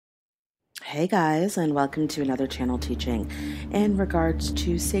Hey guys, and welcome to another channel teaching in regards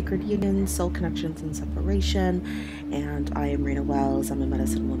to sacred unions, soul connections, and separation. And I am Rena Wells. I'm a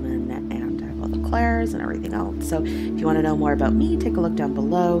medicine woman, and I have all the clairs and everything else. So if you want to know more about me, take a look down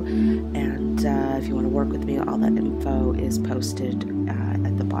below. And if you want to work with me, all that info is posted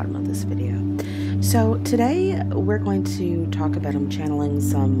at the bottom of this video. So today we're going to talk about, I'm channeling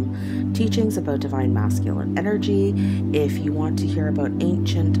some teachings about divine masculine energy. If you want to hear about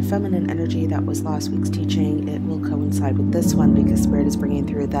ancient feminine energy, that was last week's teaching. It will coincide with this one because Spirit is bringing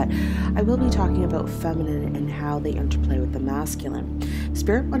through that I will be talking about feminine and how they interplay with the masculine.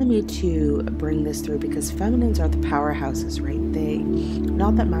 Spirit wanted me to bring this through because feminines are the powerhouses, right?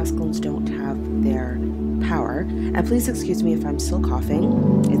 Not that masculines don't have their power. And please excuse me if I'm still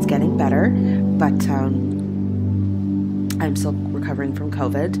coughing. It's getting better, but I'm still recovering from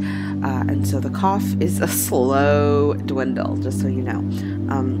COVID, and so the cough is a slow dwindle, just so you know.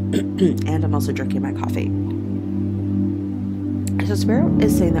 And I'm also drinking my coffee. So Spirit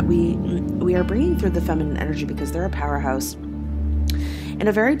is saying that we are bringing through the feminine energy because they're a powerhouse in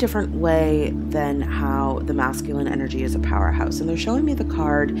a very different way than how the masculine energy is a powerhouse. And they're showing me the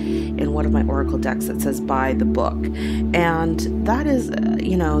card in one of my oracle decks that says "by the book," and that is,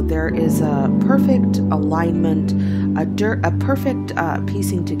 there is a perfect alignment, a perfect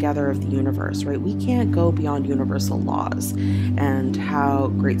piecing together of the universe, right? We can't go beyond universal laws and how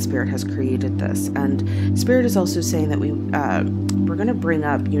Great Spirit has created this. And Spirit is also saying that we're going to bring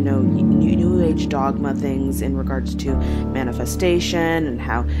up, new age dogma things in regards to manifestation and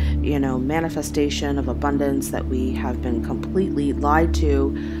how, manifestation of abundance, that we have been completely lied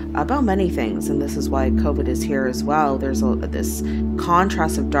to about many things. And this is why COVID is here as well. There's this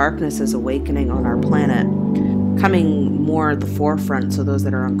contrast of darkness is awakening on our planet, coming more at the forefront, so those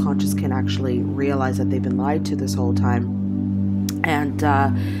that are unconscious can actually realize that they've been lied to this whole time. And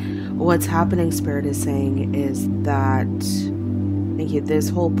what's happening, Spirit is saying, is that this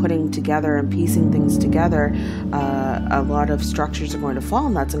whole putting together and piecing things together, a lot of structures are going to fall,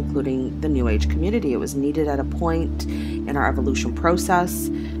 and that's including the New Age community. It was needed at a point in our evolution process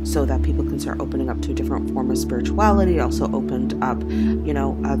so that people can start opening up to a different form of spirituality. It also opened up,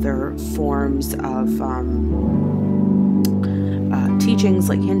 other forms of teachings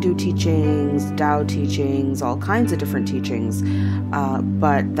like Hindu teachings, Tao teachings, all kinds of different teachings.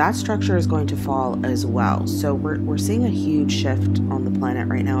 But that structure is going to fall as well. So we're seeing a huge shift on the planet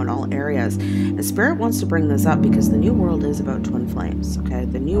right now in all areas. And Spirit wants to bring this up because the new world is about twin flames, okay?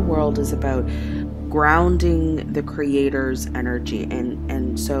 The new world is about grounding the creator's energy.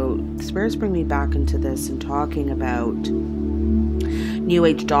 And so Spirit's bringing me back into this and talking about New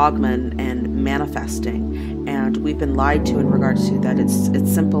Age dogma and manifesting. And we've been lied to in regards to that. It's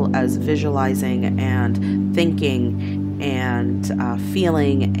simple as visualizing and thinking and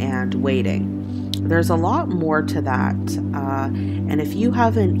feeling and waiting. There's a lot more to that. And if you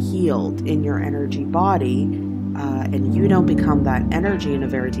haven't healed in your energy body, and you don't become that energy in a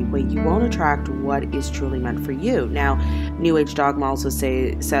very deep way, you won't attract what is truly meant for you. Now, New Age dogma also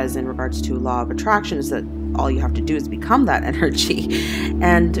says in regards to law of attraction is that all you have to do is become that energy.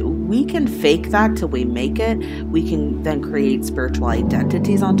 And we can fake that till we make it. We can then create spiritual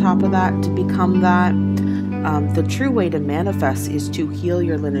identities on top of that to become that. The true way to manifest is to heal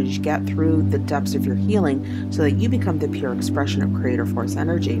your lineage, get through the depths of your healing so that you become the pure expression of creator force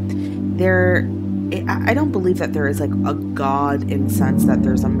energy. I don't believe that there is like a God in the sense that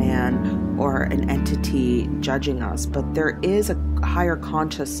there's a man or an entity judging us, but there is a higher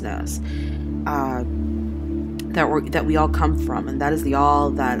consciousness that we all come from, and that is the all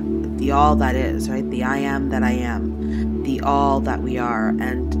that is, right? The I am that I am, the all that we are,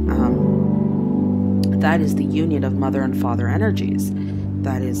 and that is the union of mother and father energies.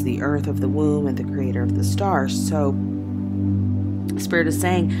 That is the earth of the womb and the creator of the stars. So Spirit is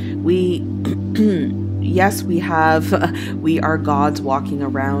saying yes, we are gods walking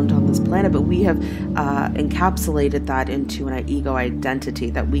around on this planet, but we have encapsulated that into an ego identity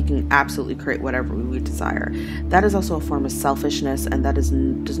that we can absolutely create whatever we desire. That is also a form of selfishness, and that does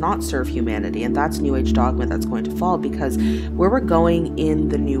not serve humanity. And that's New Age dogma that's going to fall, because where we're going in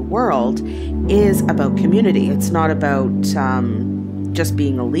the new world is about community. It's not about just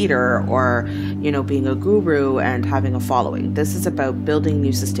being a leader or, being a guru and having a following. This is about building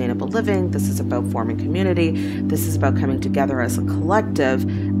new sustainable living. This is about forming community. This is about coming together as a collective,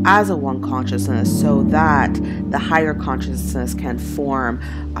 as a one consciousness, so that the higher consciousness can form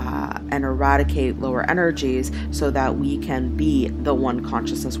and eradicate lower energies, so that we can be the one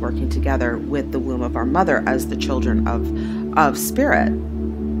consciousness working together with the womb of our mother as the children of Spirit.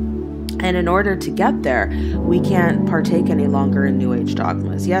 And in order to get there, we can't partake any longer in New Age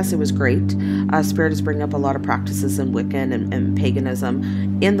dogmas. Yes, it was great. Spirit is bringing up a lot of practices in Wiccan and paganism.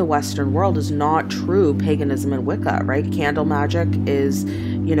 In the Western world is not true paganism and Wicca, right? Candle magic is,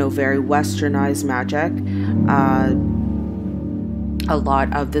 very westernized magic. A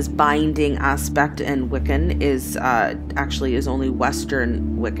lot of this binding aspect in Wiccan is only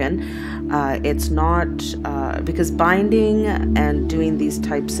Western Wiccan. It's not because binding and doing these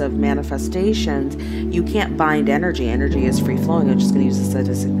types of manifestations, you can't bind energy. Energy is free flowing. I'm just going to use this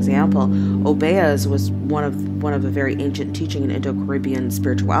as an example. Obeah's was one of the very ancient teaching in Indo-Caribbean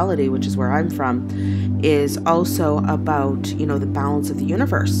spirituality, which is where I'm from, is also about the balance of the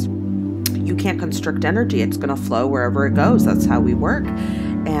universe. You can't constrict energy. It's going to flow wherever it goes. That's how we work.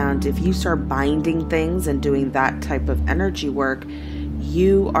 And if you start binding things and doing that type of energy work,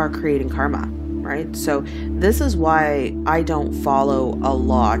 you are creating karma, right? So this is why I don't follow a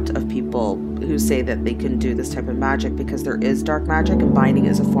lot of people who say that they can do this type of magic, because there is dark magic and binding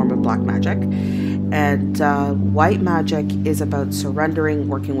is a form of black magic. And white magic is about surrendering,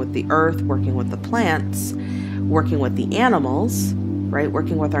 working with the earth, working with the plants, working with the animals, right?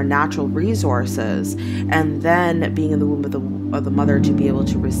 Working with our natural resources, and then being in the womb of the mother to be able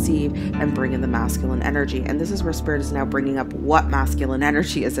to receive and bring in the masculine energy. And this is where Spirit is now bringing up what masculine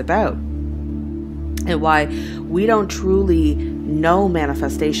energy is about, and why we don't truly know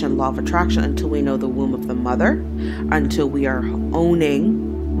manifestation, law of attraction, until we know the womb of the mother, until we are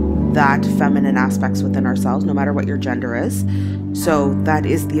owning that feminine aspects within ourselves, no matter what your gender is. So that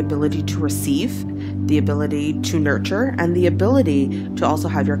is the ability to receive, the ability to nurture, and the ability to also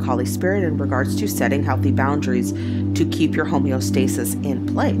have your Kali spirit in regards to setting healthy boundaries to keep your homeostasis in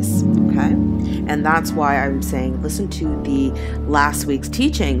place, okay? And that's why I'm saying listen to the last week's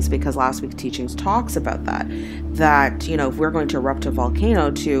teachings, because last week's teachings talks about that if we're going to erupt a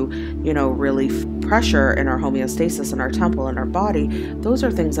volcano to really pressure in our homeostasis, in our temple, in our body, those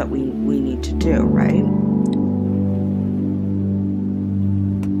are things that we need to do, right?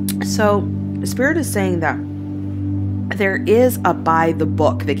 So Spirit is saying that there is a by the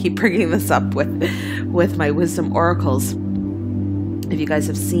book. They keep bringing this up with my wisdom oracles. If you guys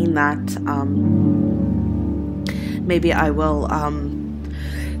have seen that, maybe I will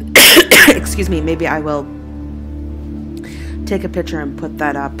excuse me, maybe I will take a picture and put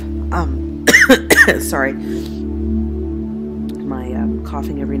that up. Sorry, my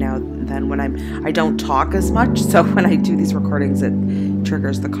coughing every now and then when I don't talk as much, so when I do these recordings it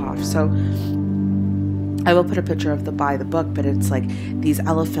triggers the cough. So I will put a picture of the by the book, but it's like these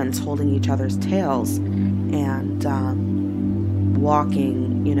elephants holding each other's tails and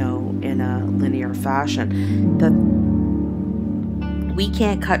walking, in a linear fashion. That we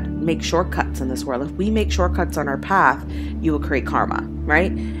can't make shortcuts in this world. If we make shortcuts on our path, you will create karma,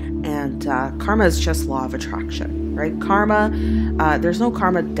 right? And karma is just law of attraction, right? Karma, there's no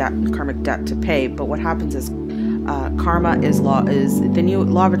karmic debt to pay, but what happens is karma is law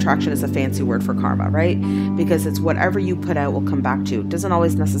of attraction is a fancy word for karma, right? Because it's whatever you put out will come back to you. It doesn't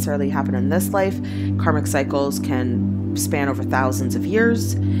always necessarily happen in this life. Karmic cycles can span over thousands of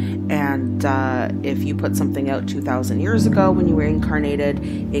years, and if you put something out 2,000 years ago when you were incarnated,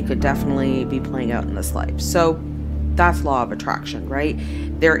 it could definitely be playing out in this life. So that's law of attraction, right?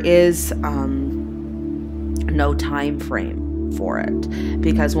 There is no time frame for it,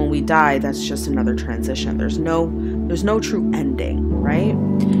 because when we die, that's just another transition. There's no true ending, right?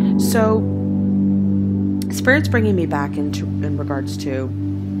 So Spirit's bringing me back in regards to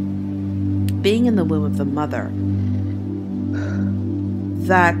being in the womb of the mother,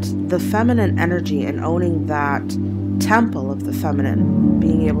 that the feminine energy and owning that temple of the feminine,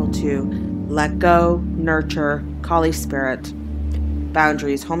 being able to let go, nurture, Kali spirit,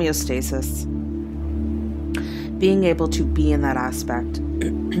 boundaries, homeostasis, being able to be in that aspect,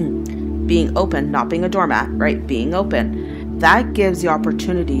 being open, not being a doormat, right? Being open. That gives the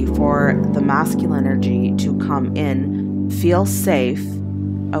opportunity for the masculine energy to come in, feel safe,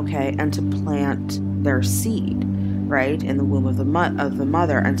 okay, and to plant their seed, right, in the womb of the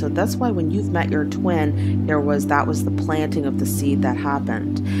mother. And so that's why when you've met your twin, that was the planting of the seed that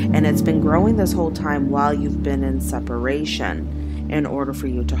happened. And it's been growing this whole time while you've been in separation, in order for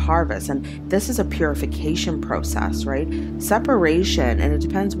you to harvest. And this is a purification process, right? Separation, and it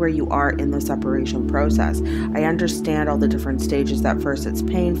depends where you are in the separation process. I understand all the different stages. That first it's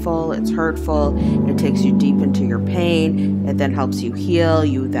painful, it's hurtful, it takes you deep into your pain, it then helps you heal,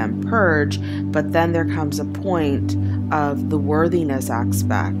 you then purge, but then there comes a point of the worthiness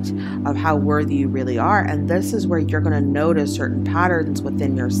aspect of how worthy you really are. And this is where you're going to notice certain patterns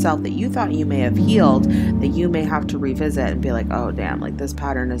within yourself that you thought you may have healed, that you may have to revisit and be like, oh damn, like this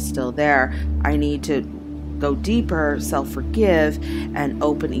pattern is still there. I need to go deeper, self-forgive, and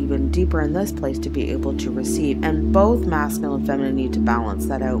open even deeper in this place to be able to receive. And both masculine and feminine need to balance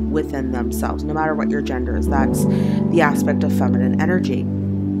that out within themselves, no matter what your gender is. That's the aspect of feminine energy.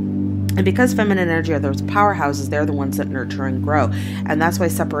 And because feminine energy are those powerhouses, they're the ones that nurture and grow. And that's why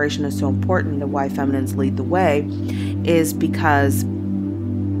separation is so important, and why feminines lead the way, is because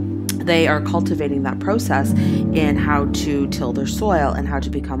they are cultivating that process in how to till their soil and how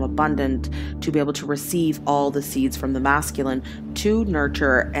to become abundant, to be able to receive all the seeds from the masculine to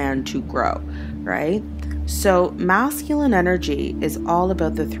nurture and to grow, right? So masculine energy is all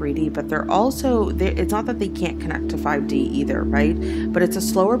about the 3D, but they're also, it's not that they can't connect to 5D either, right? But it's a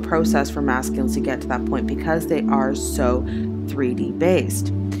slower process for masculines to get to that point because they are so 3D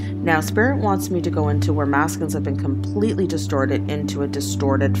based. Now, Spirit wants me to go into where masculines have been completely distorted into a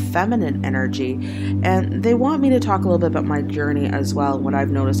distorted feminine energy. And they want me to talk a little bit about my journey as well, what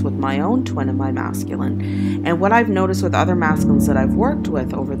I've noticed with my own twin and my masculine. And what I've noticed with other masculines that I've worked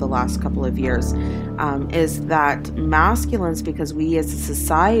with over the last couple of years is that masculines, because we as a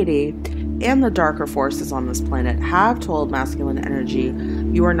society and the darker forces on this planet have told masculine energy,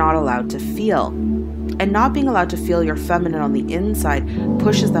 you are not allowed to feel. And not being allowed to feel your feminine on the inside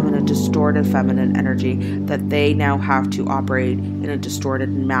pushes them in a distorted feminine energy that they now have to operate in a distorted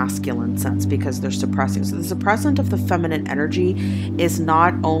masculine sense because they're suppressing. So the suppressant of the feminine energy is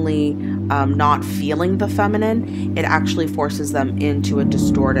not only not feeling the feminine, it actually forces them into a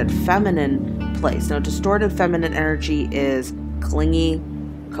distorted feminine place. Now, distorted feminine energy is clingy,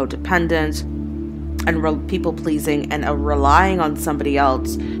 codependent, and people pleasing, and relying on somebody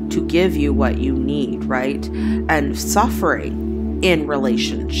else to give you what you need, right? And suffering in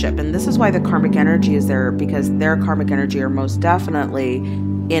relationship. And this is why the karmic energy is there, because their karmic energy are most definitely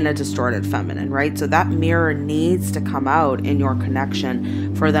in a distorted feminine, right? So that mirror needs to come out in your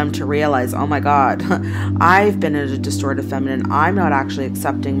connection for them to realize, oh my God, I've been in a distorted feminine. I'm not actually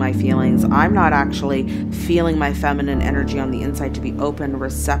accepting my feelings. I'm not actually feeling my feminine energy on the inside to be open,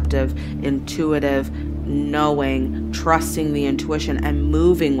 receptive, intuitive, knowing, trusting the intuition, and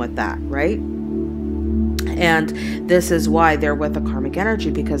moving with that, right? And this is why they're with the karmic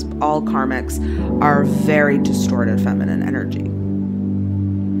energy, because all karmics are very distorted feminine energy.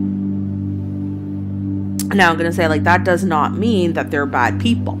 Now, I'm going to say, like, that does not mean that they're bad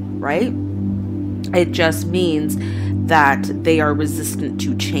people, right? It just means that they are resistant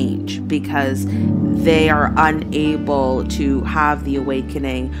to change because they are unable to have the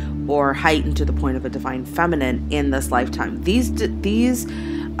awakening or heighten to the point of a divine feminine in this lifetime. These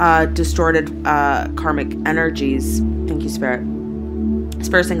distorted karmic energies, thank you, Spirit.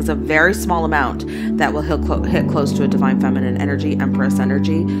 Spirit saying is a very small amount that will hit close to a divine feminine energy, Empress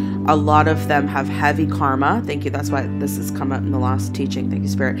energy. A lot of them have heavy karma. Thank you. That's why this has come out in the last teaching. Thank you,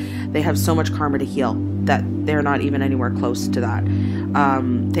 Spirit. They have so much karma to heal that they're not even anywhere close to that.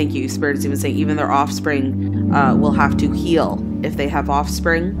 Thank you. Spirit is even saying even their offspring will have to heal. If they have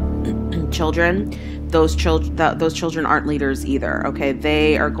offspring, children, those children aren't leaders either. Okay,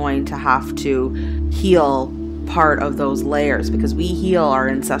 they are going to have to heal part of those layers because we heal our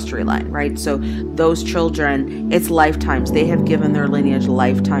ancestry line, right? So those children, it's lifetimes. They have given their lineage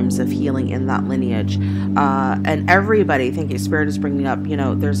lifetimes of healing in that lineage. And everybody, thank you, Spirit is bringing up,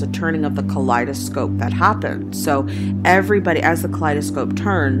 there's a turning of the kaleidoscope that happens. So everybody, as the kaleidoscope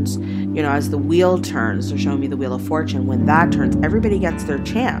turns, as the wheel turns, they're showing me the wheel of fortune. When that turns, everybody gets their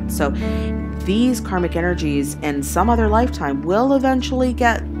chance. So these karmic energies in some other lifetime will eventually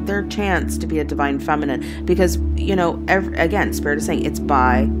get their chance to be a divine feminine because, again, Spirit is saying it's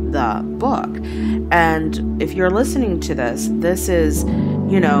by the book. And if you're listening to this, this is,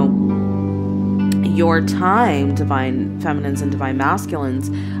 your time, divine feminines and divine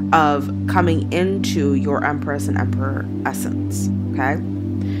masculines, of coming into your Empress and Emperor essence, okay?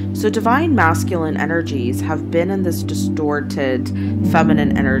 So divine masculine energies have been in this distorted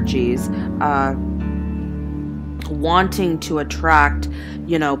feminine energies, wanting to attract,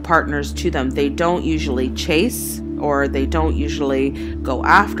 partners to them. They don't usually chase or they don't usually go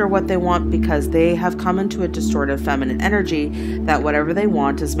after what they want because they have come into a distorted feminine energy that whatever they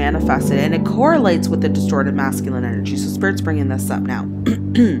want is manifested, and it correlates with the distorted masculine energy. So Spirit's bringing this up now.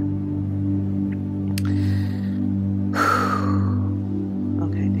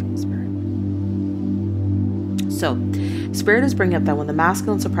 So, Spirit is bringing up that when the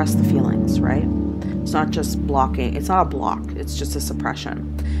masculine suppress the feelings, right? It's not just blocking. It's not a block. It's just a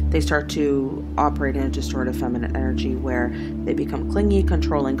suppression. they start to operate in a distorted feminine energy where they become clingy,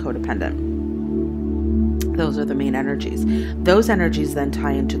 controlling, codependent. Those are the main energies. Those energies then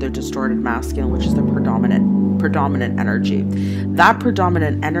tie into their distorted masculine, which is the predominant energy. That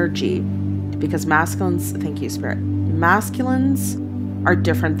predominant energy, because masculines, thank you, Spirit. Masculines are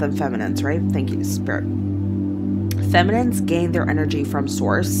different than feminines, right? Thank you, Spirit. Feminines gain their energy from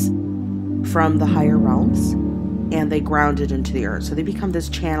source, from the higher realms, and they ground it into the earth. So they become this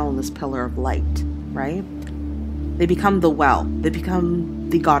channel and this pillar of light, right? They become the well. They become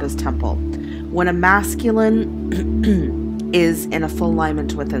the goddess temple. When a masculine is in a full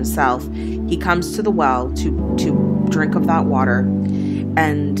alignment with himself, he comes to the well to drink of that water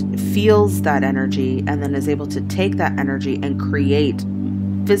and feels that energy, and then is able to take that energy and create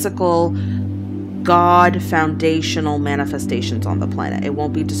physical God foundational manifestations on the planet. It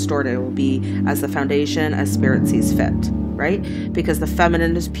won't be distorted. It will be as the foundation, as spirit sees fit, right? Because the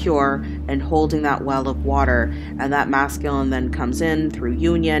feminine is pure and holding that well of water, and that masculine then comes in through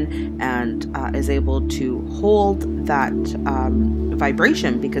union and is able to hold that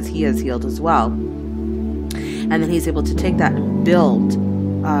vibration, because he is healed as well. And then he's able to take that and build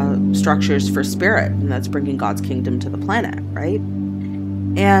structures for spirit, and that's bringing God's kingdom to the planet, right?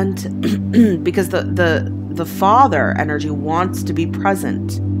 And because the father energy wants to be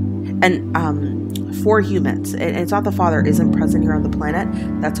present, and for humans, and it's not the father isn't present here on the planet.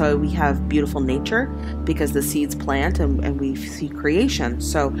 That's why we have beautiful nature, because the seeds plant and we see creation.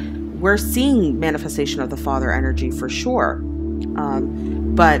 So we're seeing manifestation of the father energy for sure.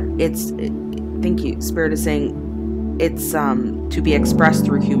 But thank you, Spirit is saying it's to be expressed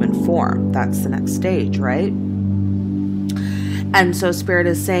through human form. That's the next stage, right? And so Spirit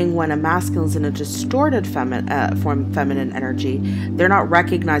is saying when a masculine is in a distorted feminine energy, they're not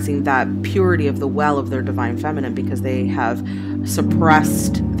recognizing that purity of the well of their divine feminine, because they have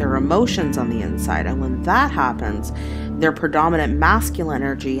suppressed their emotions on the inside. And when that happens, their predominant masculine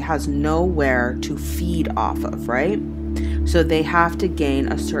energy has nowhere to feed off of, right? So they have to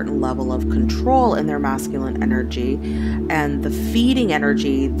gain a certain level of control in their masculine energy, and the feeding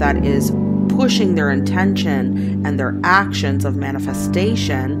energy that is pushing their intention and their actions of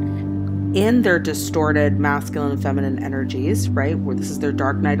manifestation in their distorted masculine and feminine energies, right? Where this is their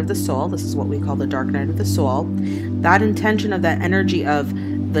dark night of the soul. This is what we call the dark night of the soul. That intention of that energy of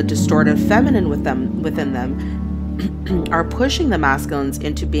the distorted feminine within them are pushing the masculines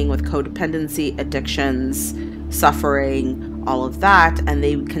into being with codependency, addictions, suffering, all of that, and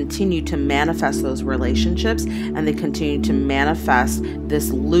they continue to manifest those relationships, and they continue to manifest this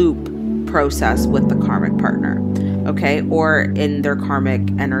loop process with the karmic partner, okay, or in their karmic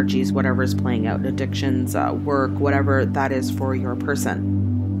energies, whatever is playing out, addictions, work, whatever that is for your person.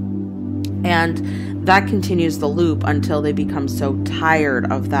 And that continues the loop until they become so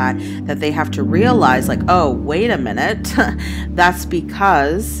tired of that they have to realize, like, oh, wait a minute, that's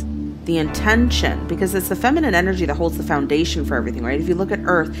because the intention, because it's the feminine energy that holds the foundation for everything, right? If you look at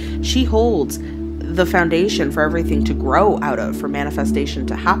Earth, she holds the foundation for everything to grow out of, for manifestation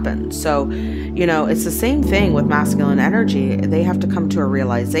to happen. So, you know, it's the same thing with masculine energy. They have to come to a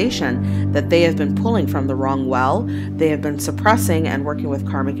realization that they have been pulling from the wrong well. They have been suppressing and working with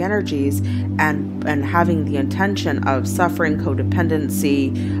karmic energies and having the intention of suffering,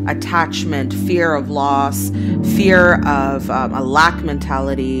 codependency, attachment, fear of loss, fear of a lack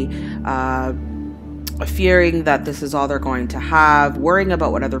mentality, fearing that this is all they're going to have, worrying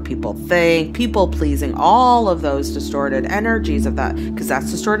about what other people think, people pleasing, all of those distorted energies of that, because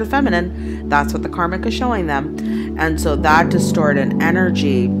that's distorted feminine. That's what the karmic is showing them. And so that distorted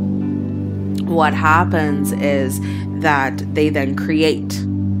energy, what happens is that they then create.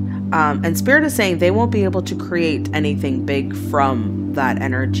 And Spirit is saying they won't be able to create anything big from that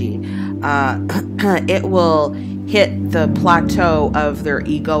energy. It will hit the plateau of their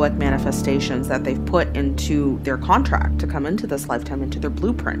egoic manifestations that they've put into their contract to come into this lifetime, into their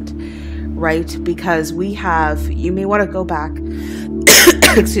blueprint, right? Because we have, you may want to go back,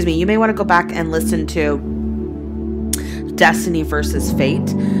 excuse me, you may want to go back and listen to Destiny versus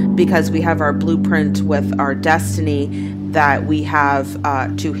Fate, because we have our blueprint with our destiny that we have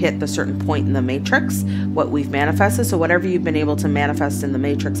to hit the certain point in the matrix, what we've manifested. So whatever you've been able to manifest in the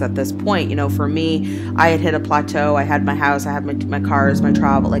matrix at this point, you know, for me, I had hit a plateau. I had my house, I had my cars, my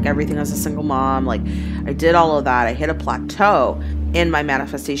travel, like everything as a single mom. Like I did all of that. I hit a plateau in my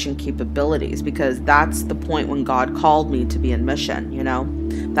manifestation capabilities, because that's the point when God called me to be in mission, you know.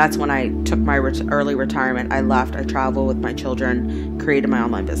 That's when I took my early retirement. I left, I traveled with my children, created my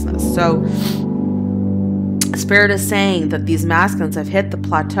online business. So Spirit is saying that these masculines have hit the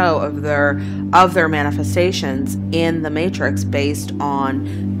plateau of their manifestations in the matrix based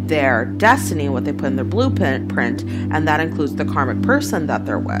on their destiny, what they put in their blueprint, and that includes the karmic person that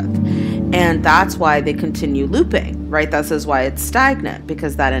they're with. And that's why they continue looping, right? This is why it's stagnant,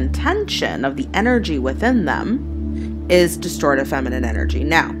 because that intention of the energy within them is distorted feminine energy.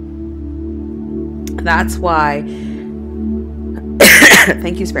 Now, that's why,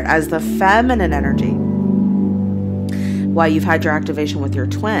 thank you, Spirit, as the feminine energy, why you've had your activation with your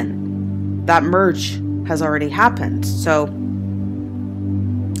twin, that merge has already happened. So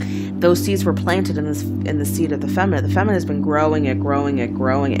those seeds were planted in the seed of the feminine. The feminine has been growing it.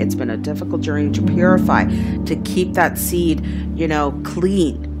 It's been a difficult journey to purify, to keep that seed,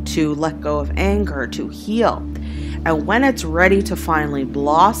 clean, to let go of anger, to heal. And when it's ready to finally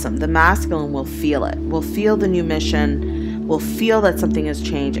blossom, the masculine will feel it. Will feel the new mission, will feel that something has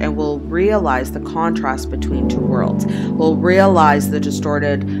changed, and will realize the contrast between two worlds. Will realize the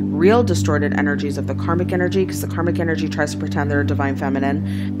real distorted energies of the karmic energy, because the karmic energy tries to pretend they're a divine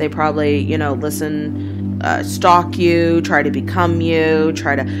feminine. They probably, listen, stalk you, try to become you,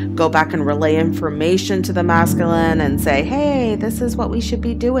 try to go back and relay information to the masculine and say, hey, this is what we should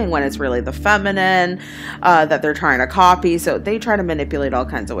be doing, when it's really the feminine that they're trying to copy. So they try to manipulate all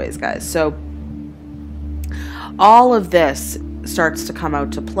kinds of ways, guys. So all of this starts to come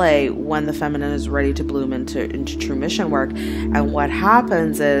out to play when the feminine is ready to bloom into true mission work. And what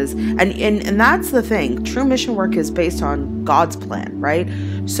happens is, and that's the thing, true mission work is based on God's plan, right?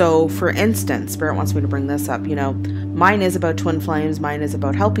 So for instance, Spirit wants me to bring this up, mine is about twin flames, mine is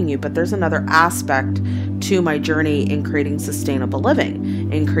about helping you, but there's another aspect to my journey in creating sustainable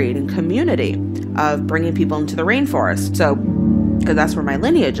living, in creating community, of bringing people into the rainforest. So, because that's where my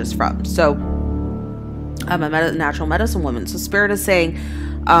lineage is from. So I'm a natural medicine woman. So Spirit is saying,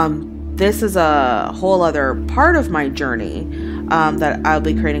 this is a whole other part of my journey, that I'll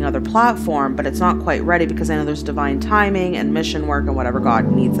be creating other platform, but it's not quite ready, because I know there's divine timing and mission work and whatever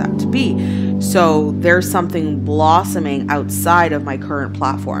God needs that to be. So there's something blossoming outside of my current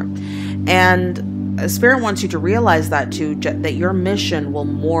platform. And Spirit wants you to realize that too, that your mission will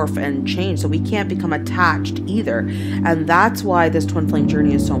morph and change. So we can't become attached either. And that's why this twin flame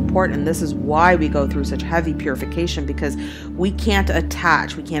journey is so important. And this is why we go through such heavy purification, because we can't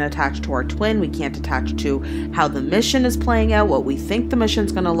attach. We can't attach to our twin. We can't attach to how the mission is playing out, what we think the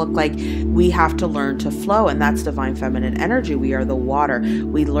mission's going to look like. We have to learn to flow. And that's divine feminine energy. We are the water.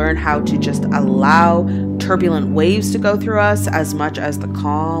 We learn how to just allow turbulent waves to go through us as much as the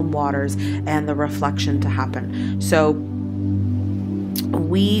calm waters and the reflection to happen. So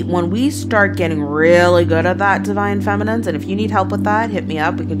when we start getting really good at that, divine feminines, and if you need help with that, hit me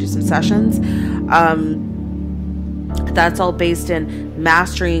up. We can do some sessions. That's all based in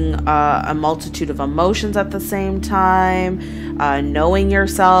mastering a multitude of emotions at the same time, knowing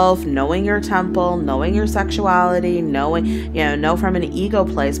yourself, knowing your temple, knowing your sexuality, knowing, know from an ego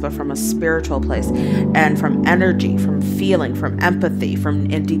place, but from a spiritual place, and from energy, from feeling, from empathy,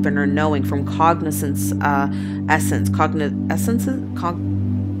 from in deep inner knowing, from cognizance, essence,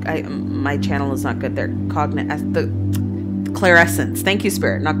 my channel is not good there. Clairessence. Thank you,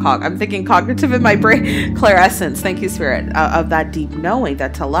 Spirit. Not I'm thinking cognitive in my brain. Clairessence. Thank you, Spirit. Of that deep knowing,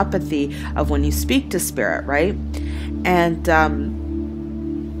 that telepathy of when you speak to Spirit, right? And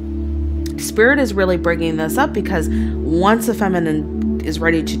Spirit is really bringing this up because once the feminine is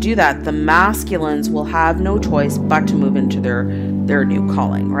ready to do that, the masculines will have no choice but to move into their new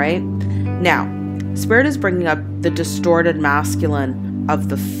calling, right? Now, Spirit is bringing up the distorted masculine of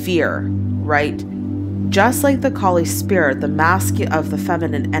the fear, right? Just like the Kali spirit, of the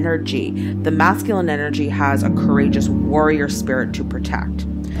feminine energy, the masculine energy has a courageous warrior spirit to protect,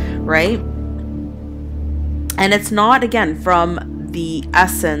 right? And it's not, again, from the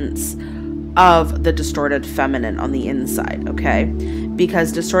essence of the distorted feminine on the inside, okay?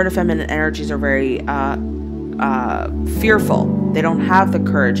 Because distorted feminine energies are very fearful. They don't have the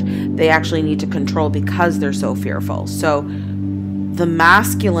courage. They actually need to control because they're so fearful. So the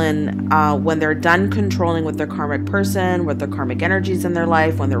masculine, when they're done controlling with their karmic person, with their karmic energies in their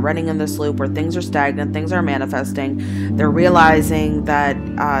life, when they're running in this loop where things are stagnant, things are manifesting, they're realizing that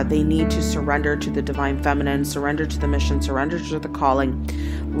they need to surrender to the divine feminine, surrender to the mission, surrender to the calling,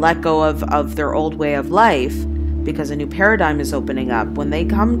 let go of their old way of life, because a new paradigm is opening up. When they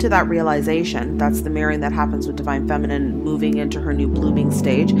come to that realization, that's the mirroring that happens with divine feminine moving into her new blooming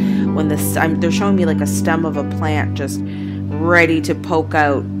stage. When they're showing me like a stem of a plant just ready to poke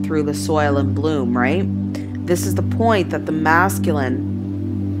out through the soil and bloom, right? This is the point that the masculine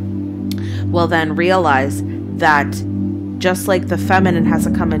will then realize that just like the feminine has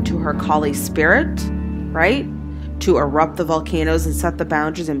to come into her Kali spirit, right? to erupt the volcanoes and set the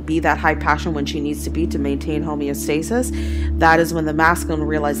boundaries and be that high passion when she needs to be to maintain homeostasis, that is when the masculine will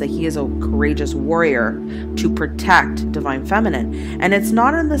realize that he is a courageous warrior to protect divine feminine. And it's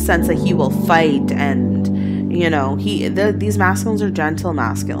not in the sense that he will fight and, you know, these masculines are gentle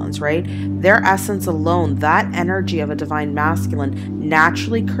masculines, right? Their essence alone, that energy of a divine masculine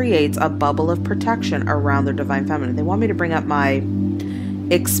naturally creates a bubble of protection around their divine feminine. They want me to bring up my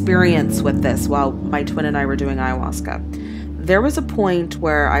experience with this while my twin and I were doing ayahuasca. There was a point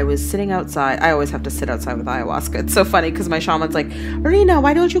where I was sitting outside. I always have to sit outside with ayahuasca. It's so funny because my shaman's like, Arena,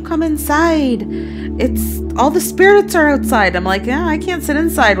 why don't you come inside? It's all the spirits are outside. I'm like, yeah, I can't sit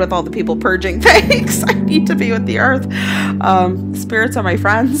inside with all the people purging things. I need to be with the earth. Spirits are my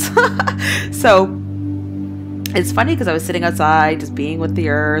friends. So it's funny because I was sitting outside, just being with the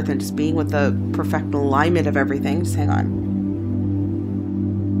earth and just being with the perfect alignment of everything. Just hang on.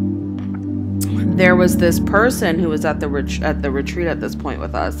 There was this person who was at the retreat at this point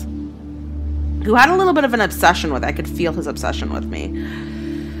with us, who had a little bit of an obsession with it. I could feel his obsession with me.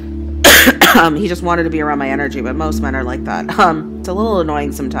 He just wanted to be around my energy, but most men are like that. It's a little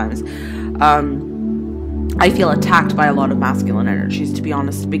annoying sometimes. I feel attacked by a lot of masculine energies, to be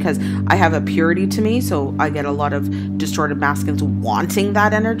honest, because I have a purity to me, so I get a lot of distorted masculines wanting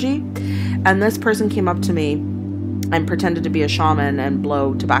that energy. And this person came up to me and pretended to be a shaman and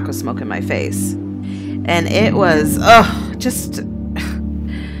blow tobacco smoke in my face. And it was, just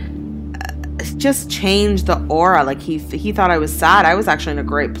changed the aura. Like he thought I was sad. I was actually in a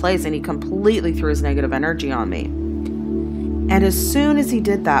great place, and he completely threw his negative energy on me. And as soon as he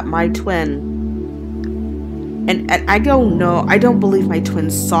did that, my twin, and I don't believe my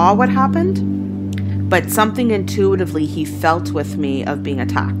twin saw what happened, but something intuitively he felt with me of being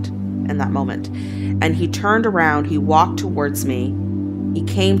attacked in that moment. And he turned around, he walked towards me, he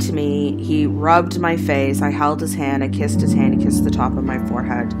came to me, he rubbed my face, I held his hand, I kissed his hand, he kissed the top of my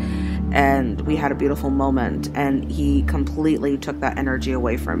forehead, and we had a beautiful moment, and he completely took that energy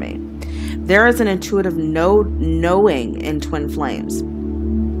away from me. There is an intuitive knowing in twin flames.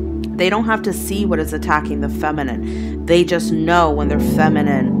 They don't have to see what is attacking the feminine. They just know when their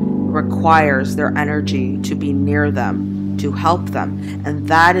feminine requires their energy to be near them, to help them. And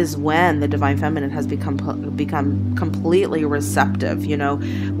that is when the divine feminine has become completely receptive, you know,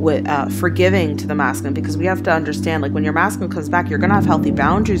 with forgiving to the masculine. Because we have to understand, like, when your masculine comes back, you're going to have healthy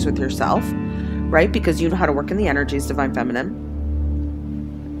boundaries with yourself, right? Because you know how to work in the energies, divine feminine.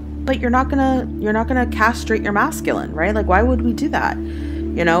 But you're not gonna castrate your masculine, right? Like, why would we do that?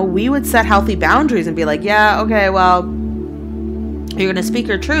 You know, we would set healthy boundaries and be like, yeah, okay, well, you're going to speak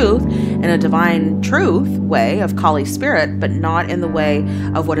your truth in a divine truth way of Kali spirit, but not in the way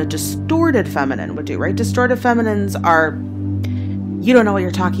of what a distorted feminine would do, right? Distorted feminines are, you don't know what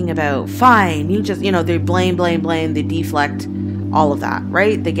you're talking about. Fine. You just, you know, they blame, they deflect, all of that,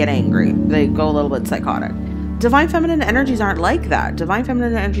 right? They get angry. They go a little bit psychotic. Divine feminine energies aren't like that. Divine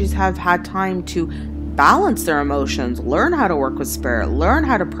feminine energies have had time to balance their emotions, learn how to work with spirit, learn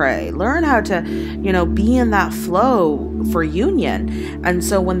how to pray, learn how to, you know, be in that flow for union. And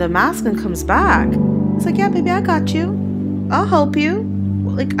so when the masculine comes back, it's like, yeah, baby, I got you. I'll help you.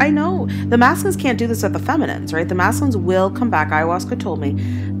 Like, I know the masculines can't do this with the feminines, right? The masculines will come back. Ayahuasca told me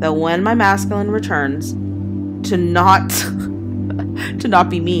that when my masculine returns, to not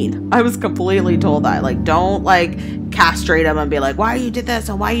be mean. I was completely told that, like, don't like castrate him and be like, why you did this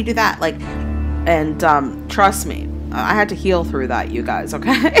and why you do that, like. And trust me, I had to heal through that, you guys,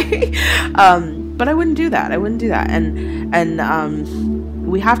 okay? But I wouldn't do that. And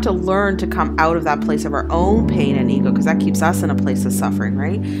we have to learn to come out of that place of our own pain and ego, because that keeps us in a place of suffering,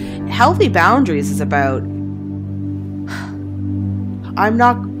 right? Healthy boundaries is about, I'm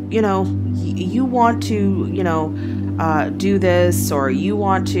not, you know, you want to, you know, do this, or you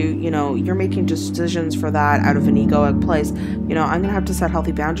want to, you know, you're making decisions for that out of an egoic place. You know, I'm gonna have to set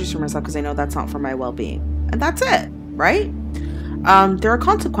healthy boundaries for myself because I know that's not for my well-being, and that's it, right? There are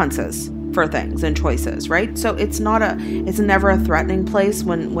consequences for things and choices, right? So it's never a threatening place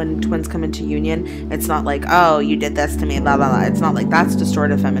when twins come into union. It's not like, oh, you did this to me, blah blah blah. It's not like that's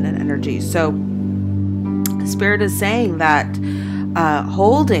distorted feminine energy. So spirit is saying that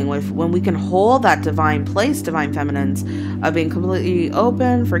when we can hold that divine place, divine feminines, of being completely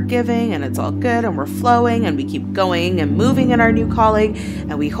open, forgiving, and it's all good, and we're flowing, and we keep going and moving in our new calling,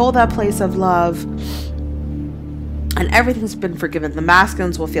 and we hold that place of love, and everything's been forgiven. The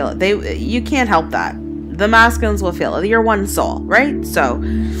masculines will feel it. You can't help that. The masculines will feel it. You're one soul, right? So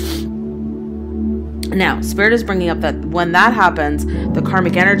Now, Spirit is bringing up that when that happens, the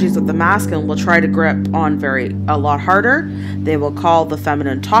karmic energies of the masculine will try to grip on a lot harder. They will call the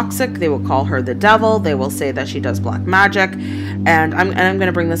feminine toxic. They will call her the devil. They will say that she does black magic. And I'm going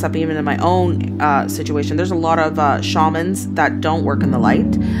to bring this up even in my own situation. There's a lot of shamans that don't work in the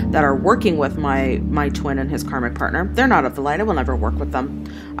light, that are working with my twin and his karmic partner. They're not of the light. I will never work with them.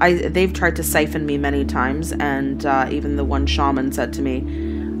 They've tried to siphon me many times. And even the one shaman said to me,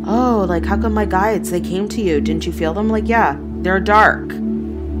 oh, like, how come my guides, they came to you? Didn't you feel them? Like, yeah, they're dark.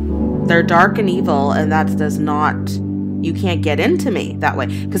 They're dark and evil, and that does not, you can't get into me that way.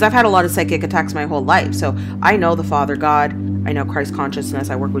 Because I've had a lot of psychic attacks my whole life. So I know the Father God. I know Christ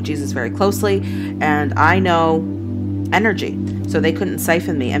consciousness. I work with Jesus very closely. And I know energy. So they couldn't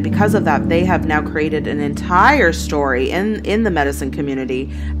siphon me. And because of that, they have now created an entire story in the medicine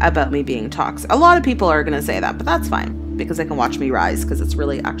community about me being toxic. A lot of people are going to say that, but that's fine, because they can watch me rise, because it's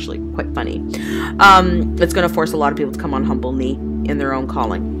really actually quite funny. It's going to force a lot of people to come on humble knee in their own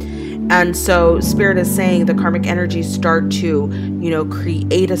calling. And so Spirit is saying the karmic energies start to,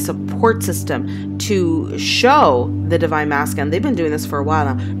 create a support system to show the divine masculine. They've been doing this for a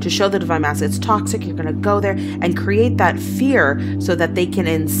while now, to show the divine masculine, it's toxic, you're going to go there, and create that fear so that they can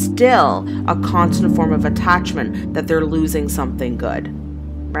instill a constant form of attachment that they're losing something good,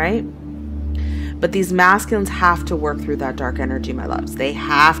 right? But these masculines have to work through that dark energy, my loves. They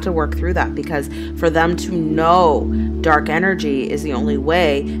have to work through that, because for them to know dark energy is the only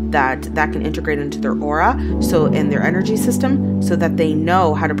way that can integrate into their aura, so in their energy system, so that they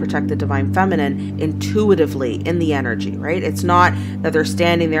know how to protect the divine feminine intuitively in the energy, right? It's not that they're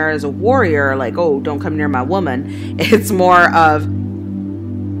standing there as a warrior, like, oh, don't come near my woman. It's more of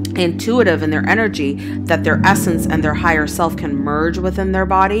intuitive in their energy, that their essence and their higher self can merge within their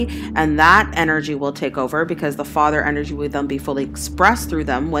body, and that energy will take over, because the Father energy will then be fully expressed through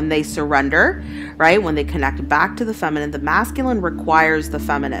them when they surrender, right? When they connect back to the feminine. The masculine requires the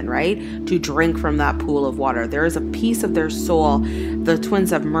feminine, right, to drink from that pool of water. There is a piece of their soul, the twins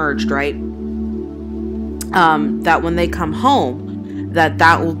have merged, right, that when they come home,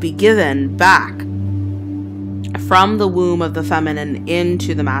 that will be given back from the womb of the feminine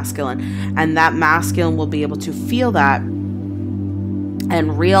into the masculine, and that masculine will be able to feel that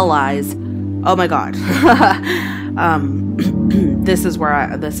and realize, oh my God, this is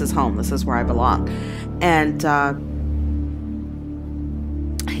home, this is where I belong. And so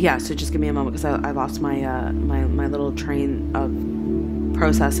just give me a moment, because I lost my my little train of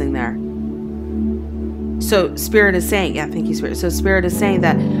processing there. So Spirit is saying, thank you, Spirit. So Spirit is saying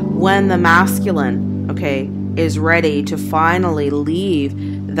that when the masculine, is ready to finally leave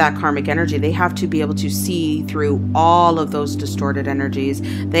that karmic energy, they have to be able to see through all of those distorted energies.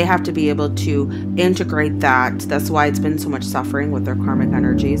 They have to be able to integrate that. That's why it's been so much suffering with their karmic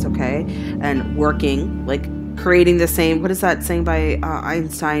energies, and working, like creating the same, what is that saying by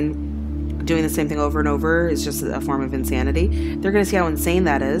Einstein, doing the same thing over and over is just a form of insanity. They're going to see how insane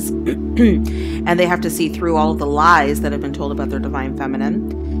that is. And they have to see through all of the lies that have been told about their divine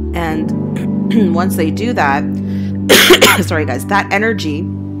feminine. And once they do that, sorry guys, that energy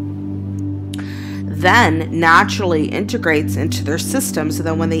then naturally integrates into their system. So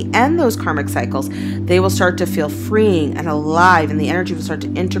then when they end those karmic cycles, they will start to feel freeing and alive, and the energy will start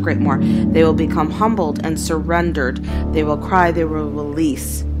to integrate more. They will become humbled and surrendered. They will cry, they will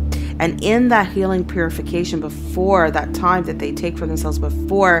release. And in that healing purification, before that time that they take for themselves,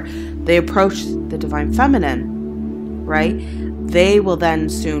 before they approach the divine feminine, right, they will then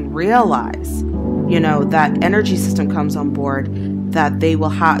soon realize, that energy system comes on board, that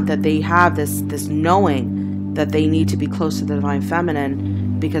they have this knowing that they need to be close to the divine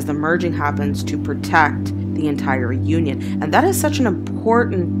feminine, because the merging happens to protect the entire union. And that is such an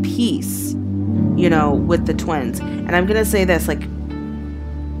important piece, with the twins. And I'm going to say this, like,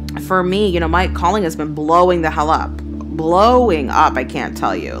 for me, my calling has been blowing the hell up. I can't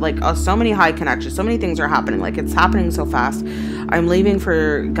tell you, like, so many high connections, so many things are happening, like it's happening so fast. I'm leaving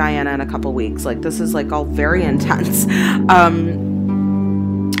for Guyana in a couple weeks. Like, this is like all very intense.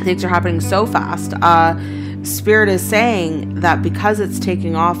 Things are happening so fast. Spirit is saying that because it's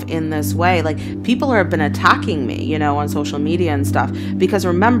taking off in this way, like, people have been attacking me, on social media and stuff, because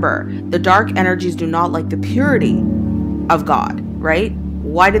remember, the dark energies do not like the purity of God, right?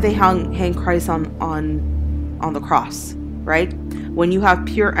 Why did they hang Christ on the cross, right? When you have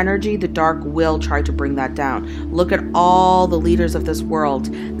pure energy, the dark will try to bring that down. Look at all the leaders of this world.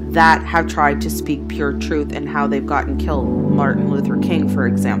 that have tried to speak pure truth and how they've gotten killed. Martin Luther King, for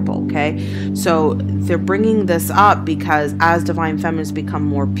example, okay? So they're bringing this up because as divine feminines become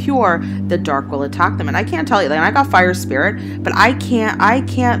more pure, the dark will attack them. And I can't tell you, like, I got fire spirit, but I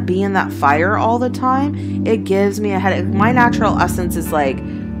can't be in that fire all the time. It gives me a headache. My natural essence is like,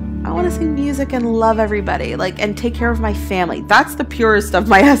 I want to sing music and love everybody, like, and take care of my family. That's the purest of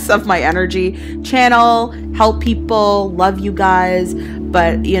my energy. Channel, help people, love you guys.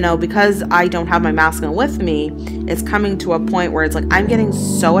 But, you know, because I don't have my masculine with me, it's coming to a point where it's like, I'm getting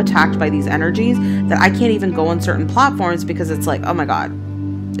so attacked by these energies that I can't even go on certain platforms because it's like, oh my God,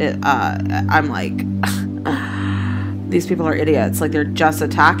 I'm like, these people are idiots. Like, they're just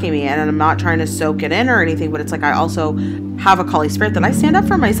attacking me, and I'm not trying to soak it in or anything, but it's like, I also have a Kali spirit that I stand up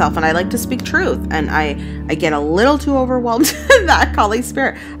for myself, and I like to speak truth, and I get a little too overwhelmed in that Kali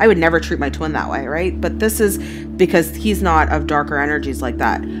spirit. I would never treat my twin that way, right? But this is because he's not of darker energies like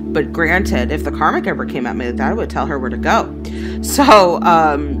that. But granted, if the karmic ever came at me like that, I would tell her where to go. So,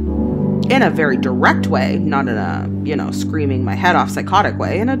 in a very direct way, not in a, you know, screaming my head off psychotic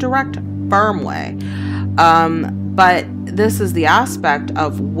way, in a direct, firm way. But this is the aspect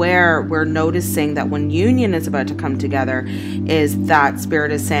of where we're noticing that when union is about to come together, is that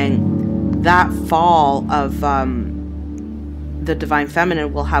spirit is saying that fall of the divine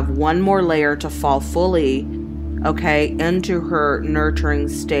feminine will have one more layer to fall fully, okay, into her nurturing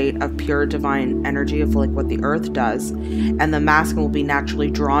state of pure divine energy of like what the earth does. And the masculine will be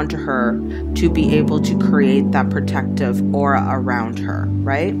naturally drawn to her to be able to create that protective aura around her,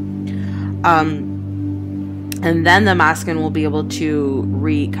 right? And then the masculine will be able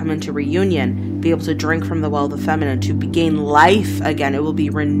to come into reunion, be able to drink from the well of the feminine, to gain life again. It will be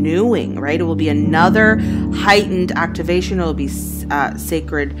renewing, right? It will be another heightened activation. It will be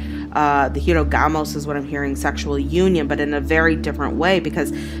sacred. The hirogamos is what I'm hearing, sexual union, but in a very different way,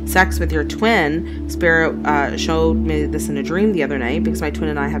 because sex with your twin, spirit showed me this in a dream the other night, because my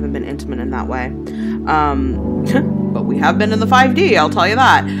twin and I haven't been intimate in that way. But we have been in the 5D, I'll tell you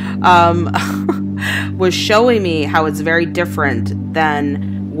that. Was showing me how it's very different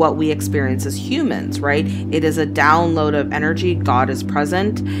than what we experience as humans, right? It is a download of energy. God is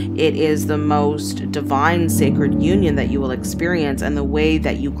present. It is the most divine, sacred union that you will experience, and the way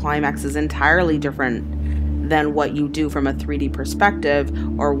that you climax is entirely different than what you do from a 3D perspective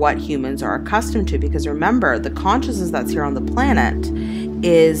or what humans are accustomed to. Because remember, the consciousness that's here on the planet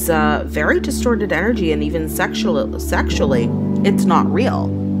is very distorted energy, and even sexually, it's not real,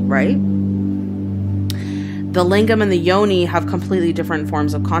 right? The lingam and the yoni have completely different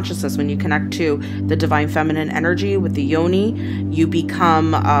forms of consciousness. When you connect to the divine feminine energy with the yoni, you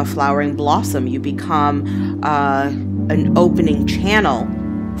become a flowering blossom. You become an opening channel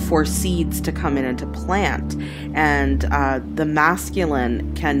for seeds to come in and to plant. And the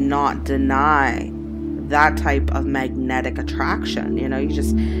masculine cannot deny that type of magnetic attraction. You know, you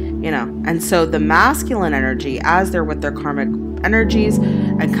just, you know. And so the masculine energy, as they're with their karmic energies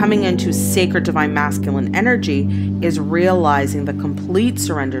and coming into sacred divine masculine energy, is realizing the complete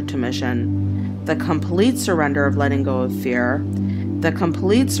surrender to mission, the complete surrender of letting go of fear, the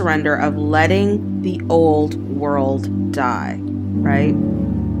complete surrender of letting the old world die, right?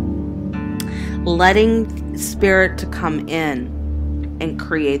 Letting spirit to come in and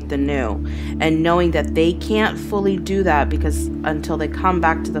create the new, and knowing that they can't fully do that because until they come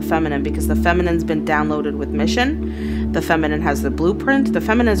back to the feminine, because the feminine's been downloaded with mission. The feminine has the blueprint. The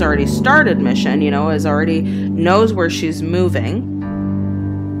feminine has already started mission, you know, knows where she's moving,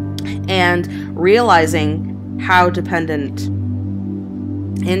 and realizing how independent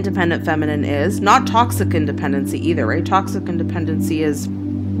feminine is. Not toxic independency either, right? Toxic independency is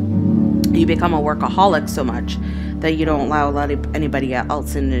you become a workaholic so much that you don't allow anybody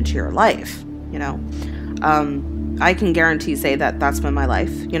else into your life, you know. I can guarantee say that that's been my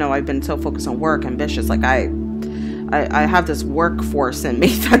life. You know, I've been so focused on work, ambitious, like I have this workforce in me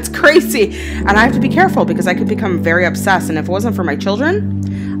that's crazy, and I have to be careful because I could become very obsessed. And if it wasn't for my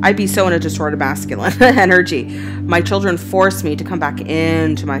children, I'd be so in a distorted masculine energy. My children forced me to come back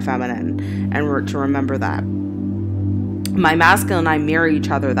into my feminine and to remember that. My masculine and I mirror each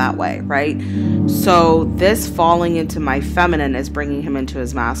other that way, right? So this falling into my feminine is bringing him into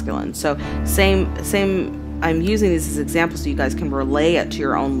his masculine. So same. I'm using these as examples so you guys can relay it to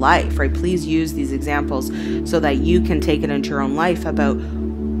your own life, right? Please use these examples so that you can take it into your own life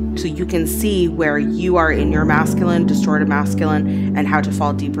so you can see where you are in your masculine, distorted masculine, and how to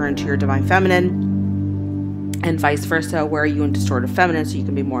fall deeper into your divine feminine, and vice versa, where are you in distorted feminine so you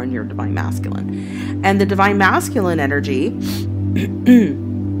can be more in your divine masculine. And the divine masculine energy,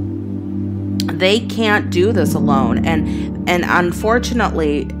 They can't do this alone. And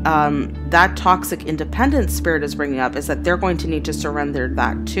unfortunately, that toxic independent spirit is bringing up is that they're going to need to surrender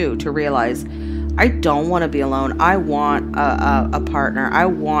that too, to realize, I don't want to be alone. I want a partner. I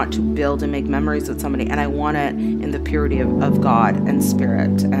want to build and make memories with somebody, and I want it in the purity of God and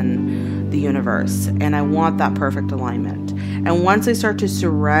spirit and the universe. And I want that perfect alignment. And once they start to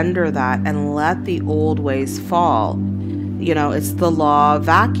surrender that and let the old ways fall, you know, it's the law of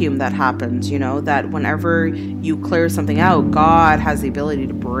vacuum that happens, you know, that whenever you clear something out, God has the ability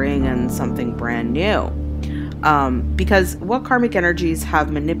to bring in something brand new. Because what karmic energies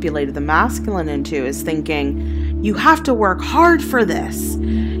have manipulated the masculine into is thinking, you have to work hard for this.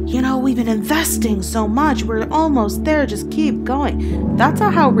 You know, we've been investing so much. We're almost there. Just keep going. That's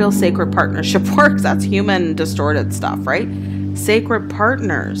not how real sacred partnership works. That's human distorted stuff, right? Sacred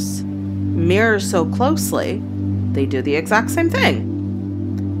partners mirror so closely. They do the exact same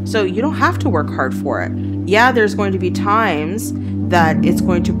thing. So you don't have to work hard for it. Yeah, there's going to be times that it's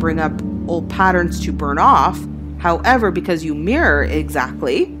going to bring up old patterns to burn off. However, because you mirror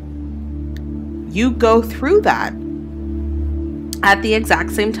exactly, you go through that at the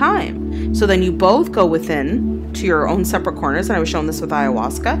exact same time. So then you both go within to your own separate corners. And I was shown this with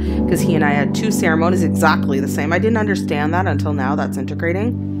ayahuasca because he and I had 2 ceremonies exactly the same. I didn't understand that until now. That's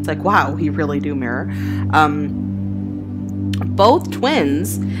integrating. It's like, wow, we really do mirror. Both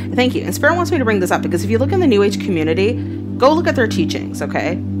twins, thank you. And Spirit wants me to bring this up because if you look in the New Age community, go look at their teachings,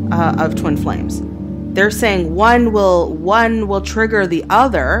 okay, of twin flames. They're saying one will trigger the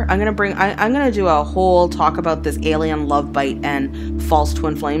other. I'm gonna do a whole talk about this alien love bite and false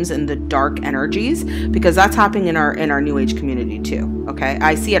twin flames and the dark energies, because that's happening in our New Age community too. Okay,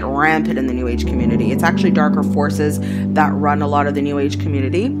 I see it rampant in the New Age community. It's actually darker forces that run a lot of the New Age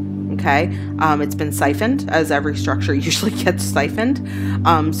community. Okay, it's been siphoned, as every structure usually gets siphoned.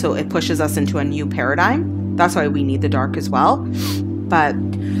 So it pushes us into a new paradigm. That's why we need the dark as well. But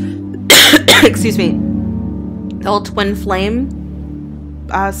excuse me, the whole twin flame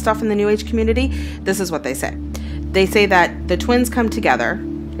stuff in the New Age community, this is what they say. They say that the twins come together.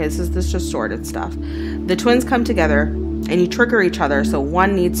 Okay, this is distorted stuff. The twins come together and you trigger each other. So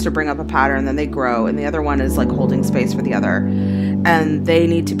one needs to bring up a pattern, then they grow, and the other one is like holding space for the other. And they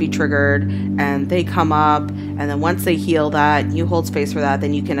need to be triggered and they come up. And then once they heal that, you hold space for that,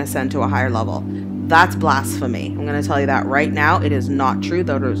 then you can ascend to a higher level. That's blasphemy. I'm going to tell you that right now. It is not true.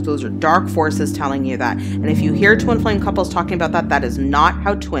 Those are dark forces telling you that. And if you hear twin flame couples talking about that, that is not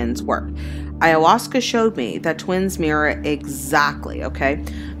how twins work. Ayahuasca showed me that twins mirror exactly, okay?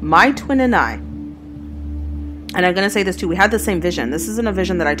 My twin and I, and I'm going to say this too, we had the same vision. This isn't a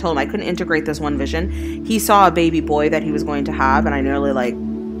vision that I told him. I couldn't integrate this one vision. He saw a baby boy that he was going to have, and I nearly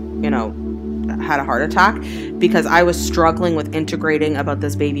had a heart attack because I was struggling with integrating about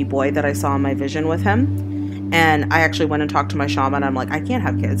this baby boy that I saw in my vision with him. And I actually went and talked to my shaman. I'm like, I can't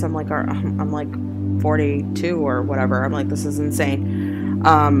have kids. I'm like 42 or whatever. I'm like, this is insane.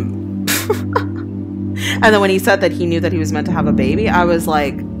 And then when he said that he knew that he was meant to have a baby, I was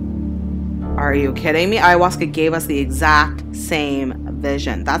like, are you kidding me? Ayahuasca gave us the exact same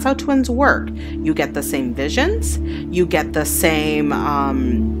vision. That's how twins work. You get the same visions. You get the same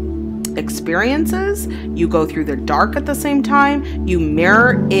experiences. You go through the dark at the same time. You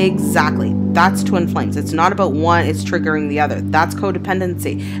mirror exactly. That's twin flames. It's not about one, it's triggering the other. That's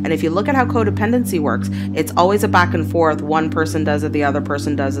codependency. And if you look at how codependency works, it's always a back and forth. One person does it, the other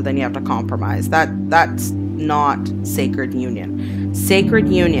person does it, then you have to compromise. That's not sacred union. Sacred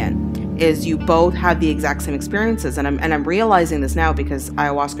union is you both have the exact same experiences. And I'm realizing this now because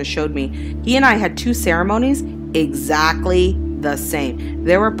ayahuasca showed me. He and I had 2 ceremonies exactly the same.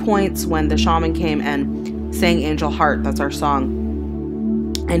 There were points when the shaman came and sang Angel Heart, that's our song,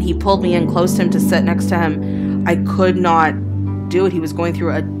 and he pulled me in close to him to sit next to him. I could not do it. He was going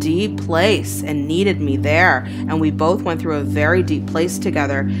through a deep place and needed me there, and we both went through a very deep place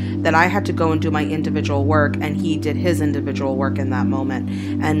together that I had to go and do my individual work, and he did his individual work in that moment.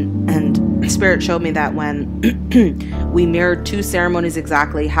 And Spirit showed me that when we mirrored 2 ceremonies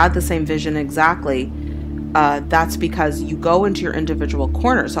exactly, had the same vision exactly, that's because you go into your individual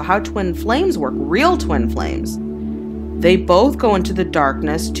corner. So how twin flames work, real twin flames, they both go into the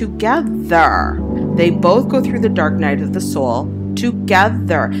darkness together. They both go through the dark night of the soul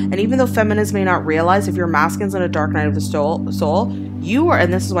together. And even though feminists may not realize, if your masculine's in a dark night of the soul, you are,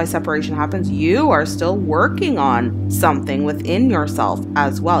 and this is why separation happens, you are still working on something within yourself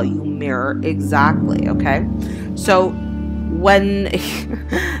as well. You mirror exactly, okay? So when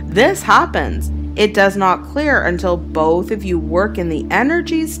this happens, It does not clear until both of you work in the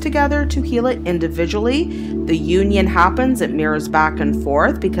energies together to heal it individually. The union happens, it mirrors back and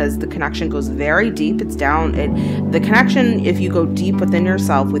forth because the connection goes very deep. It's down. The connection, if you go deep within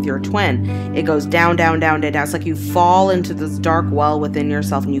yourself with your twin, it goes down, down, down, down, down. It's like you fall into this dark well within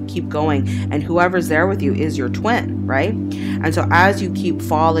yourself and you keep going, and whoever's there with you is your twin, right? And so as you keep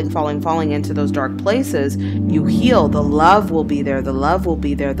falling into those dark places, you heal. The love will be there. The love will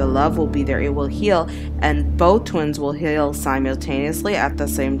be there. The love will be there. It will heal, and both twins will heal simultaneously at the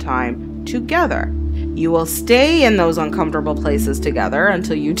same time together. You will stay in those uncomfortable places together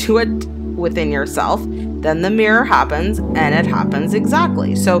until you do it within yourself. Then the mirror happens, and it happens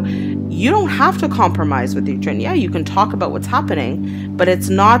exactly. So you don't have to compromise with your twin. Yeah, you can talk about what's happening, but it's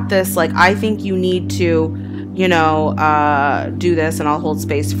not this like, I think you need to, you know, do this and I'll hold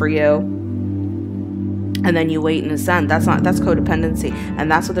space for you, and then you wait and ascend. That's codependency.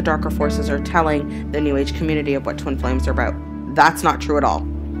 And that's what the darker forces are telling the New Age community of what twin flames are about. That's not true at all.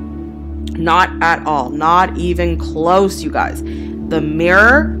 Not at all. Not even close, you guys. The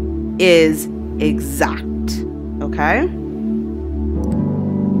mirror is exact. Okay?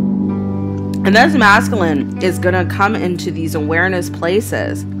 And this masculine is going to come into these awareness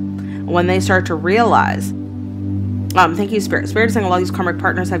places when they start to realize. Thank you, Spirit. Spirit is saying a lot of these karmic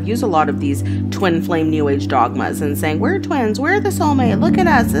partners have used a lot of these twin flame New Age dogmas and saying, we're twins, we're the soulmate, look at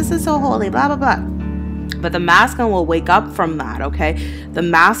us, this is so holy, blah, blah, blah. But the masculine will wake up from that, okay? The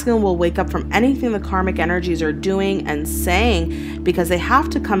masculine will wake up from anything the karmic energies are doing and saying, because they have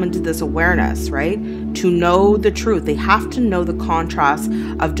to come into this awareness, right? To know the truth. They have to know the contrast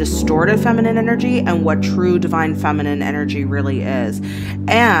of distorted feminine energy and what true divine feminine energy really is.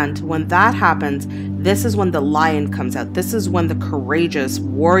 And when that happens, this is when the lion comes out. This is when the courageous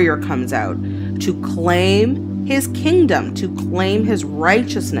warrior comes out to claim his kingdom, to claim his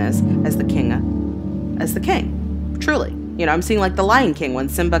righteousness as the king. Truly, you know, I'm seeing like the Lion King when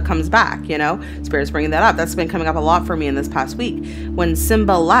Simba comes back, you know, Spirit's bringing that up. That's been coming up a lot for me in this past week. When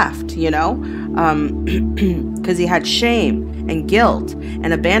Simba left, you know, because he had shame and guilt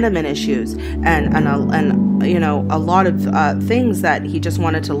and abandonment issues and you know, a lot of things that he just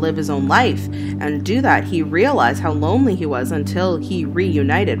wanted to live his own life and do that. He realized how lonely he was until he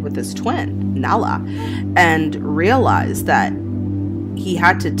reunited with his twin, Nala, and realized that he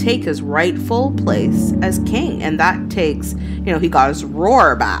had to take his rightful place as king. And that takes, you know, he got his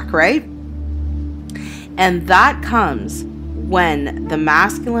roar back, right? And that comes when the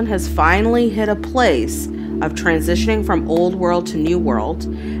masculine has finally hit a place of transitioning from old world to new world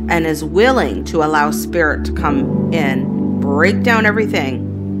and is willing to allow spirit to come in, break down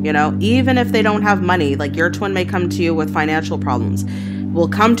everything, you know, even if they don't have money. Like your twin may come to you with financial problems, will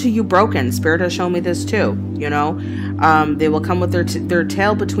come to you broken. Spirit has shown me this too, you know. They will come with their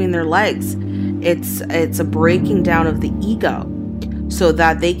tail between their legs. It's a breaking down of the ego so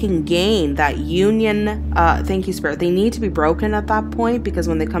that they can gain that union. Thank you, Spirit. They need to be broken at that point, because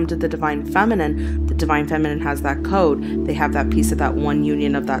when they come to the divine feminine has that code. They have that piece of that one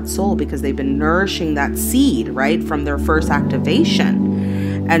union of that soul, because they've been nourishing that seed, right, from their first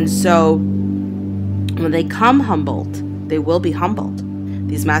activation. And so when they come humbled, they will be humbled.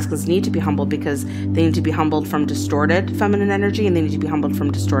 These masculines need to be humbled because they need to be humbled from distorted feminine energy, and they need to be humbled from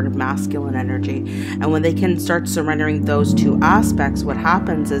distorted masculine energy. And when they can start surrendering those two aspects, what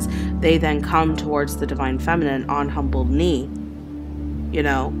happens is they then come towards the divine feminine on humbled knee, you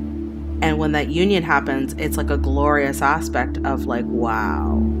know. And when that union happens, it's like a glorious aspect of like,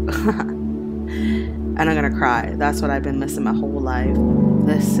 wow. And I'm gonna cry. That's what I've been missing my whole life.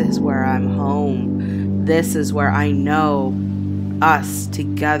 This is where I'm home. This is where I know us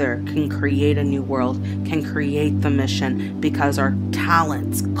together can create a new world, can create the mission, because our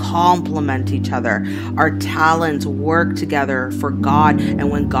talents complement each other. Our talents work together for God.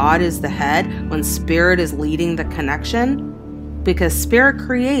 And when God is the head, when spirit is leading the connection, because spirit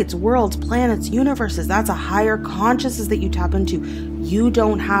creates worlds, planets, universes, that's a higher consciousness that you tap into. You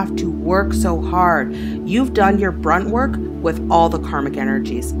don't have to work so hard. You've done your brunt work with all the karmic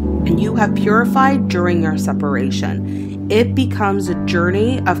energies, and you have purified during your separation. It becomes a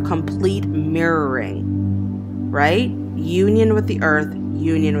journey of complete mirroring, right? Union with the earth,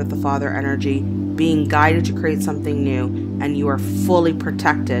 union with the father energy, being guided to create something new, and you are fully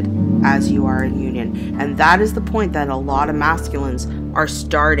protected as you are in union. And that is the point that a lot of masculines are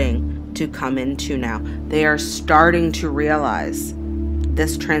starting to come into now. They are starting to realize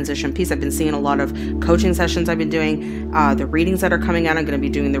this transition piece. I've been seeing a lot of coaching sessions I've been doing, the readings that are coming out. I'm going to be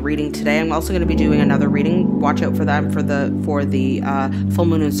doing the reading today. I'm also going to be doing another reading. Watch out for that for the full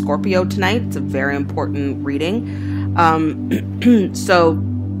moon in Scorpio tonight. It's a very important reading. So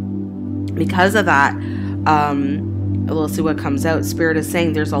Because of that, we'll see what comes out. Spirit is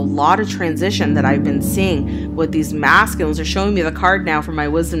saying there's a lot of transition that I've been seeing with these masculines. They're showing me the card now from my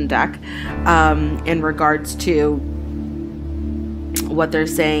wisdom deck, in regards to what they're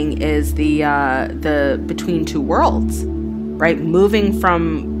saying is the between two worlds, right? Moving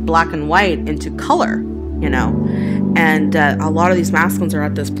from black and white into color, you know. And a lot of these masculines are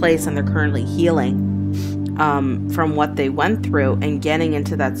at this place, and they're currently healing from what they went through, and getting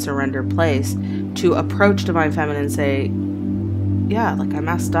into that surrender place to approach divine feminine and say, yeah, like, I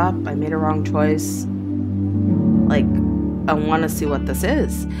messed up, I made a wrong choice, like, I want to see what this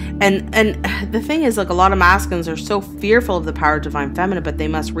is. And the thing is, like, a lot of masculines are so fearful of the power of divine feminine, but they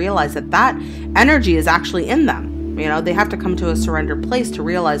must realize that that energy is actually in them. You know, they have to come to a surrender place to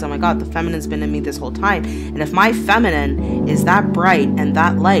realize, oh my God, the feminine's been in me this whole time. And if my feminine is that bright and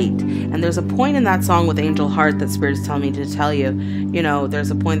that light, and there's a point in that song with Angel Heart that Spirit is telling me to tell you, you know,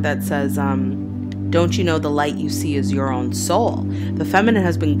 there's a point that says, don't you know the light you see is your own soul? The feminine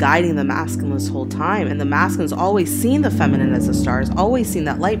has been guiding the masculine this whole time, and the masculine's always seen the feminine as a star, has always seen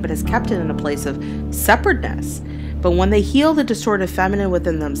that light, but has kept it in a place of separateness. But when they heal the distorted feminine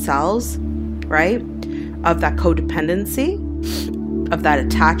within themselves, right, of that codependency, of that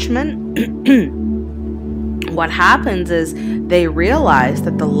attachment, what happens is they realize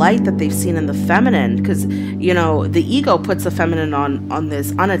that the light that they've seen in the feminine, because, you know, the ego puts the feminine on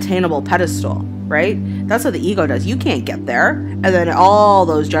this unattainable pedestal, right? That's what the ego does. You can't get there. And then all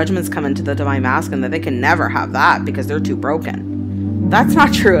those judgments come into the divine masculine that they can never have that because they're too broken. That's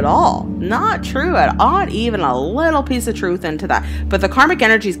not true at all. Not true at all. Not even a little piece of truth into that. But the karmic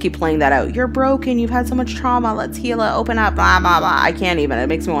energies keep playing that out. You're broken. You've had so much trauma. Let's heal it. Open up. Blah, blah, blah. I can't even. It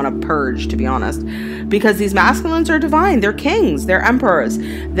makes me want to purge, to be honest. Because these masculines are divine. They're kings. They're emperors.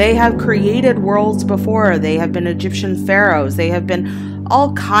 They have created worlds before. They have been Egyptian pharaohs. They have been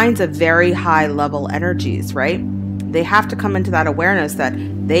all kinds of very high level energies, right? They have to come into that awareness that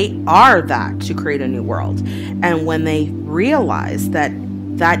they are that to create a new world. And when they realize that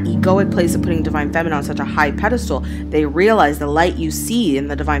that egoic place of putting divine feminine on such a high pedestal, they realize the light you see in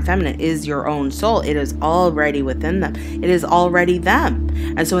the divine feminine is your own soul. It is already within them. It is already them.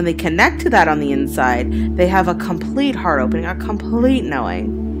 And so when they connect to that on the inside, they have a complete heart opening, a complete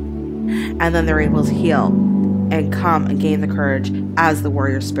knowing. And then they're able to heal and come and gain the courage as the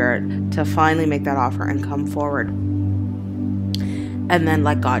warrior spirit to finally make that offer and come forward. And then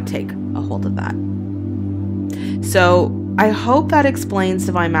let God take a hold of that. So I hope that explains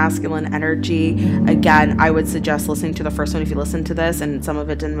divine masculine energy. Again, I would suggest listening to the first one. If you listen to this and some of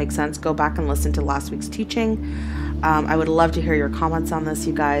it didn't make sense, go back and listen to last week's teaching. I would love to hear your comments on this,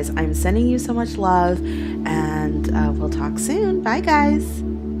 you guys. I'm sending you so much love, and we'll talk soon. Bye, guys.